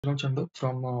Shivam Chandok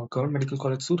from Government Medical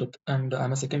College Surat, and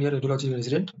I'm a second year radiology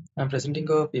resident. I'm presenting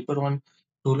a paper on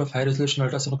role of high resolution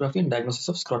ultrasonography in diagnosis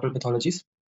of scrotal pathologies.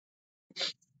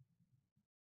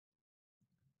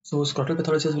 So, scrotal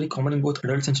pathology is very common in both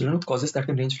adults and children with causes that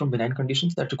can range from benign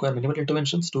conditions that require minimal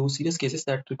interventions to serious cases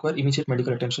that require immediate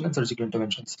medical attention and surgical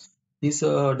interventions.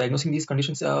 Diagnosing these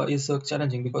conditions is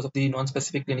challenging because of the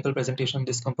non-specific clinical presentation,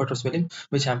 discomfort or swelling,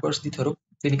 which hampers the thorough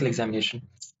clinical examination.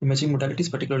 Imaging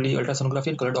modalities, particularly ultrasonography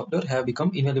and color Doppler, have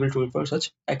become invaluable tools for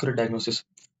such accurate diagnosis.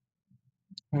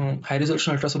 High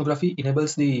resolution ultrasonography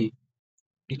enables the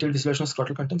detailed visualization of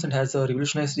scrotal contents and has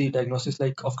revolutionized the diagnosis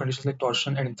of conditions like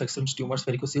torsion and infections, tumors,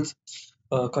 varicoceles.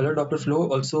 Color Doppler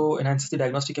flow also enhances the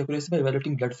diagnostic accuracy by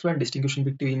evaluating blood flow and distinguishing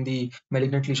between the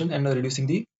malignant lesion and reducing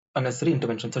the unnecessary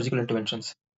surgical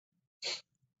interventions.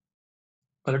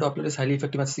 Color Doppler is highly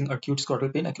effective at assessing acute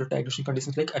scrotal pain, accurate diagnosing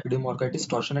conditions like epidermolysis,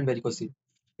 torsion, and varicocele.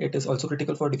 It is also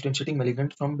critical for differentiating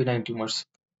malignant from benign tumors.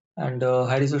 And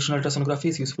high resolution ultrasonography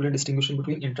is useful in distinguishing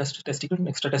between intratesticular and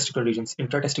extratesticular regions.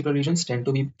 Intratesticular regions tend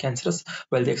to be cancerous,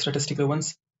 while the extratesticular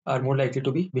ones are more likely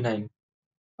to be benign.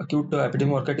 Acute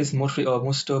epidermolysis is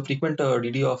most frequent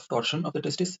DD of torsion of the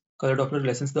testis. Color Doppler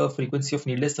lessens the frequency of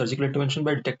needless surgical intervention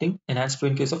by detecting enhanced flow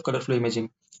in case of color flow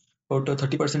imaging. About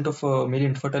 30% of male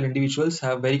infertile individuals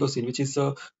have varicocele, which is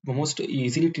the most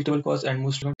easily treatable cause, and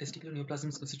most testicular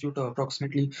neoplasms constitute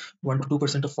approximately 1 to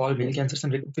 2% of all male cancers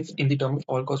and rank fifth in the term of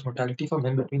all-cause mortality for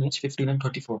men between age 15 and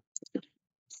 34.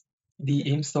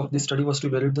 The aims of this study was to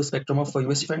evaluate the spectrum of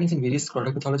USG findings in various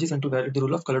scrotal pathologies and to evaluate the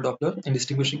role of color Doppler in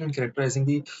distinguishing and characterizing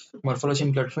the morphology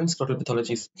and blood flow in scrotal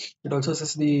pathologies. It also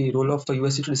assesses the role of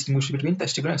USG to distinguish between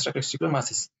testicular and extratesticular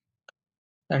masses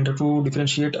and to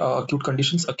differentiate acute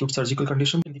conditions, acute surgical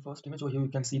conditions. In the first image over here, you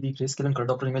can see the grayscale and color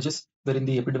Doppler images, wherein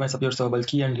the epidermis appears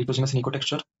bulky and heterogeneous in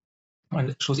ecotexture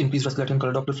and shows increased vascularity and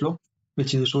color Doppler flow, which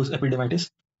shows epidermitis.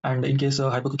 And in case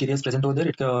hypococuria is present over there,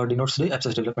 it denotes the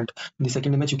abscess development. In the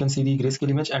second image, you can see the grayscale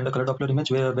image and the color Doppler image,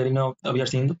 wherein we are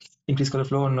seeing increased color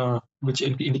flow, which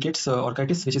indicates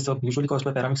orchitis, which is usually caused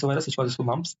by paramyxovirus, which causes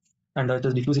mumps, and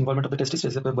the diffuse involvement of the testis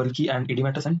is bulky and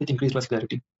edematous and with increased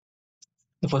vascularity.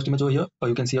 The first image over here,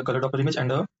 you can see a color Doppler image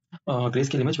and a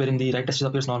grayscale image, wherein the right testis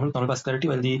appears normal vascularity,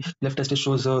 while the left testis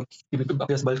shows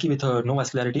appears bulky with no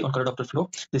vascularity on color Doppler flow.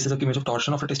 This is an image of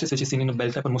torsion of a testis, which is seen in a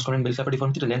bell clapper, most common bell clapper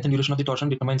deformity. The length and duration of the torsion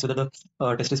determines whether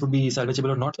the testis would be salvageable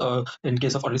or not. In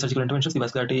case of early surgical interventions, the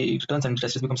vascularity returns and the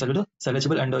testis becomes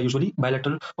salvageable, and usually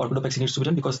bilateral orthodopexy needs to be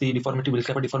done because the deformity, bell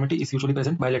clapper deformity, is usually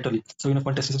present bilaterally. So, if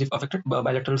one testis is affected,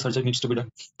 bilateral surgery needs to be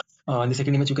done. In the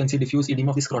second image, you can see diffuse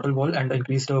edema of the scrotal wall and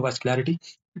increased vascularity.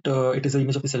 It is an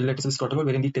image of the cellulitis of the scrotal wall,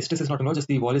 wherein the testis is not involved, just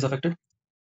the wall is affected.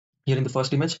 Here in the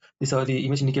first image, the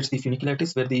image indicates the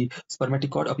funiculitis, where the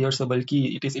spermatic cord appears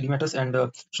bulky, it is edematous,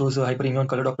 and shows hyperemia on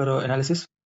color Doppler analysis.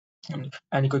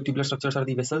 Anechoic tubular structures are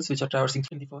the vessels which are traversing.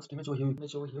 In the first image over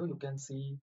here, you can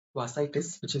see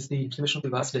vascitis, which is the inflammation of the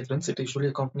vas deferens. It usually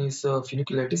accompanies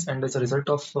funiculitis, and as a result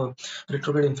of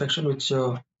retrograde infection, which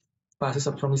passes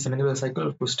up from the seminal cycle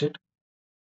of prostate.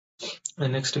 The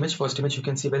next image, first image, you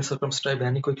can see well circumscribed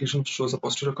anechoic lesion, which shows a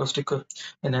posterior acoustic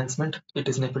enhancement. It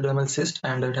is an epidermal cyst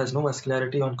and it has no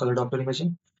vascularity on color Doppler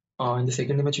imaging. In the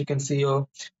second image, you can see a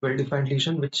well-defined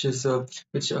lesion, which has a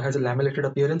lamellated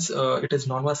appearance. It is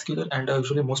non-vascular and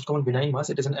usually most common benign mass.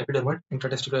 It is an epidermoid,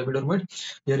 intratesticular epidermoid.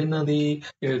 Herein, the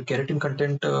keratin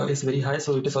content is very high,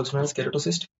 so it is also known as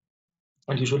keratocyst.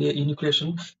 And usually,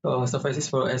 enucleation suffices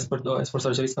for as for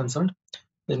surgery is concerned.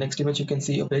 The next image, you can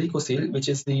see a varicocele, which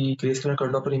is the grayscale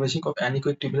color Doppler imaging of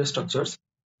anechoic tubular structures,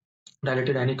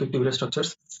 dilated anechoic tubular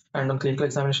structures. And on clinical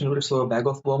examination, it's a bag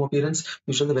of worm appearance.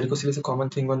 Usually, the varicocele is a common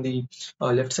thing on the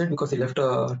left side because the left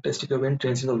testicular vein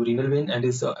drains in the renal vein and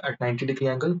is at 90-degree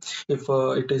angle. If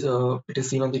it is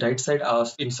seen on the right side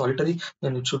in solitary,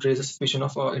 then it should raise a suspicion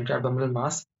of intra-abdominal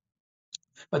mass.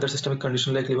 Other systemic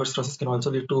condition like liver cirrhosis can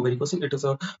also lead to varicocele. It is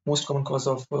a most common cause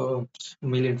of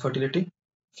male infertility.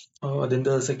 Then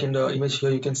the second image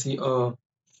here, you can see a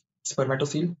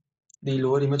spermatocele. The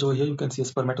lower image over here, you can see a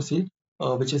spermatocele,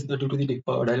 which is due to the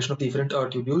dilation of the different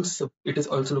tubules. So it is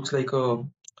also looks like a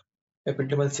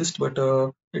epidermal cyst, but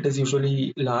it is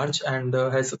usually large and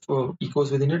has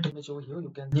echos within it. Image over here, you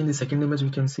can in the second image,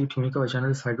 we can see tunica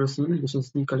vaginalis hydrocele, which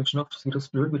is the collection of serous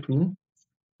fluid between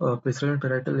visceral and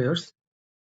parietal layers.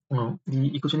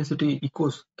 The echogenicity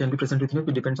echos can be present within it.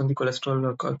 It depends on the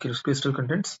cholesterol crystal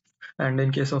contents. And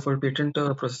in case of a patent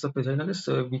process of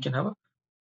vaginalis, we can have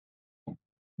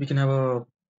a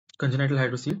congenital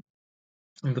hydrocele.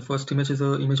 And the first image is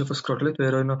an image of a scrotal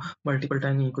wherein multiple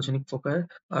tiny echogenic foci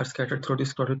are scattered throughout the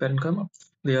scrotal parenchyma.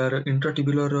 They are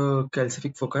intratubular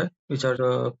calcific foci,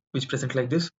 which present like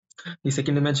this. The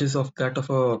second image is of that of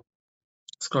a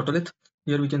scrotolith.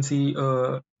 Here we can see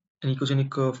an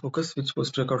echogenic focus, which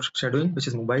post-record shadowing, which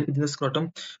is mobile within the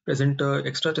scrotum, present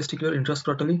extra-testicular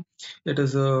intrascrotally. It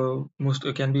is most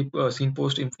can be seen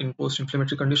in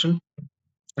post-inflammatory condition.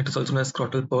 It is also known as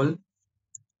scrotal pearl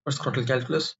or scrotal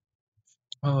calculus.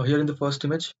 Here in the first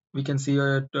image, we can see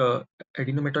a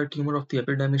adenomatoid tumor of the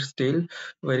epidermis tail,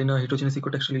 wherein a heterogeneous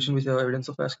ecotextual lesion with evidence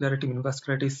of vascularity,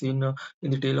 minivascularity is seen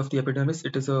in the tail of the epidermis.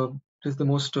 It is the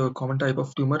most common type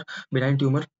of tumor, benign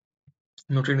tumor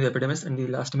noted in the epidermis. And the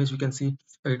last image, we can see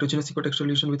a heterogeneous ecotextual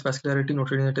lesion with vascularity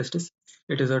noted in the testis.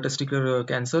 It is a testicular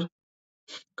cancer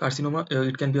carcinoma.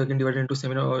 It can be again divided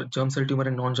into germ cell tumor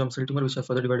and non-germ cell tumor, which are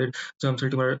further divided. Germ cell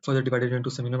tumor further divided into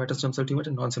seminomatous germ cell tumor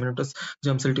and non-seminomatous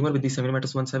germ cell tumor, with the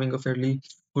seminomatous ones having a fairly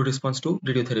good response to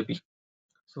radiotherapy.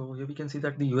 So here we can see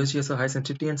that the USG has a high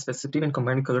sensitivity and specificity when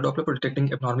combined with color Doppler for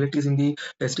detecting abnormalities in the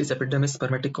testis, epidermis,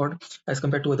 spermatic cord, as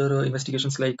compared to other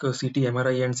investigations like CT,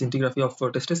 MRI, and scintigraphy of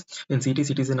testis. In CT is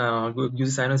uses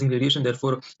ionizing radiation.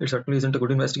 Therefore, it certainly isn't a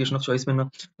good investigation of choice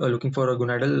when looking for a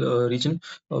gonadal region,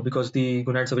 because the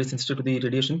gonads are very sensitive to the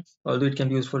radiation. Although it can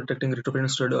be used for detecting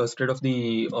retroperitoneal spread of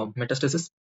the metastasis.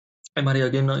 MRI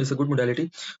again is a good modality,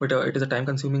 but it is a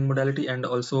time-consuming modality, and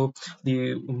also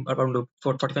the around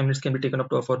 45 minutes can be taken up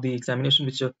for the examination,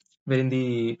 which wherein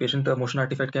the patient motion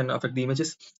artifact can affect the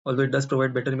images. Although it does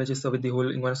provide better images with the whole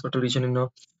inguinal scrotal region in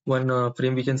one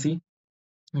frame, we can see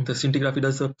the scintigraphy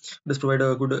does provide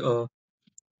a good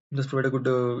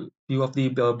view of the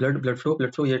blood flow.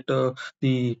 Yet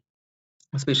the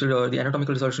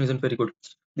anatomical resolution isn't very good.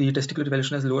 The testicular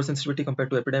evaluation has lower sensitivity compared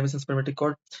to epidermis and spermatic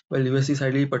cord, while USC is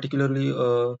highly particularly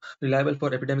reliable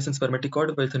for epidermis and spermatic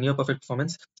cord with a near perfect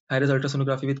performance. High-res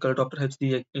ultrasonography with color Doppler helps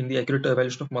in the accurate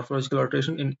evaluation of morphological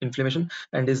alteration in inflammation,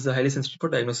 and is highly sensitive for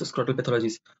diagnosis of scrotal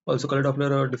pathologies. Also, color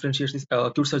Doppler differentiates these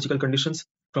acute surgical conditions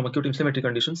from acute inflammatory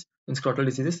conditions in scrotal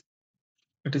diseases.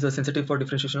 It is sensitive for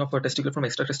differentiation of testicular from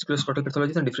extra-testicular scrotal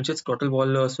pathologies, and differentiates scrotal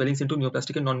wall swellings into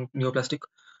neoplastic and non-neoplastic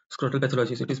scrotal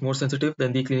pathologies. It is more sensitive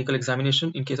than the clinical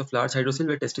examination in case of large hydrocele,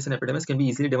 where testis and epidermis can be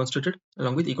easily demonstrated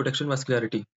along with ecotextual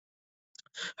vascularity.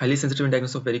 Highly sensitive in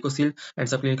diagnosis of varicocele, and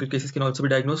subclinical cases can also be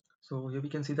diagnosed. So here we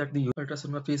can see that the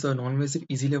ultrasonography is a non-invasive,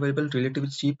 easily available, relatively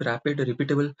cheap, rapid,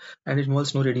 repeatable, and it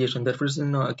involves no radiation. Therefore, it is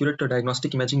an accurate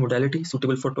diagnostic imaging modality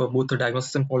suitable for both the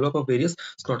diagnosis and follow-up of various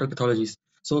scrotal pathologies.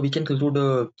 So we can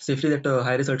conclude safely that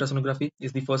high-res ultrasonography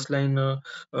is the first line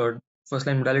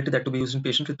modality that to be used in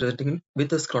patients with with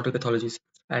the scrotal pathologies,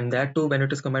 and that too when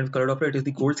it is combined with color Doppler, it is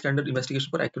the gold standard investigation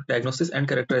for accurate diagnosis and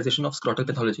characterization of scrotal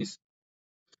pathologies.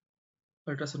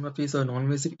 Ultrasonography is a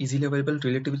non-invasive, easily available,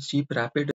 relatively cheap, rapid,